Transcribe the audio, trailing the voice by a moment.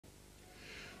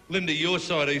Linda, your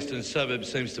side, Eastern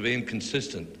Suburbs, seems to be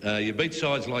inconsistent. You beat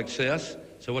sides like South,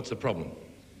 so what's the problem?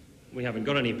 We haven't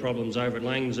got any problems over at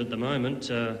Lang's at the moment.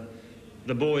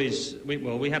 The boys,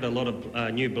 we had a lot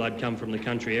of new blood come from the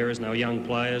country areas, and they were young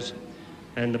players,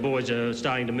 and the boys are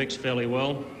starting to mix fairly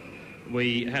well.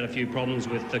 We had a few problems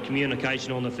with the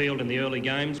communication on the field in the early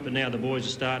games, but now the boys are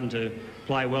starting to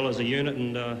play well as a unit,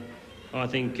 and I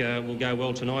think we'll go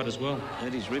well tonight as well.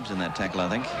 Hurt his ribs in that tackle, I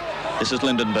think. This is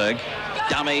Lindenberg.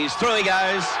 Dummies, through he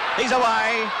goes. He's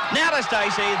away. Now to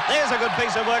Stacey. There's a good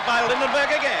piece of work by Lindenberg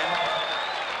again.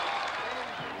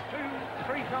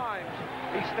 2, 3 times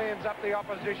he stands up the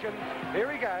opposition. Here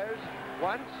he goes.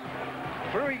 Once.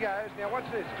 Through he goes. Now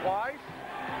watch this. Twice.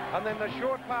 And then the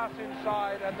short pass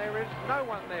inside, and there is no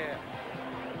one there.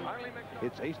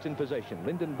 It's East in possession.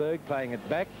 Lindenberg playing it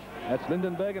back. That's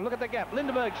Lindenberg, and look at the gap.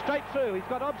 Lindenberg straight through. He's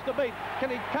got Obbs to beat.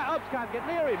 Obbs can't get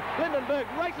near him. Lindenberg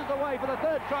races away for the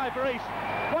third try for East.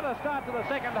 What a start to the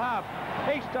second half.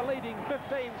 East are leading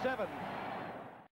 15-7.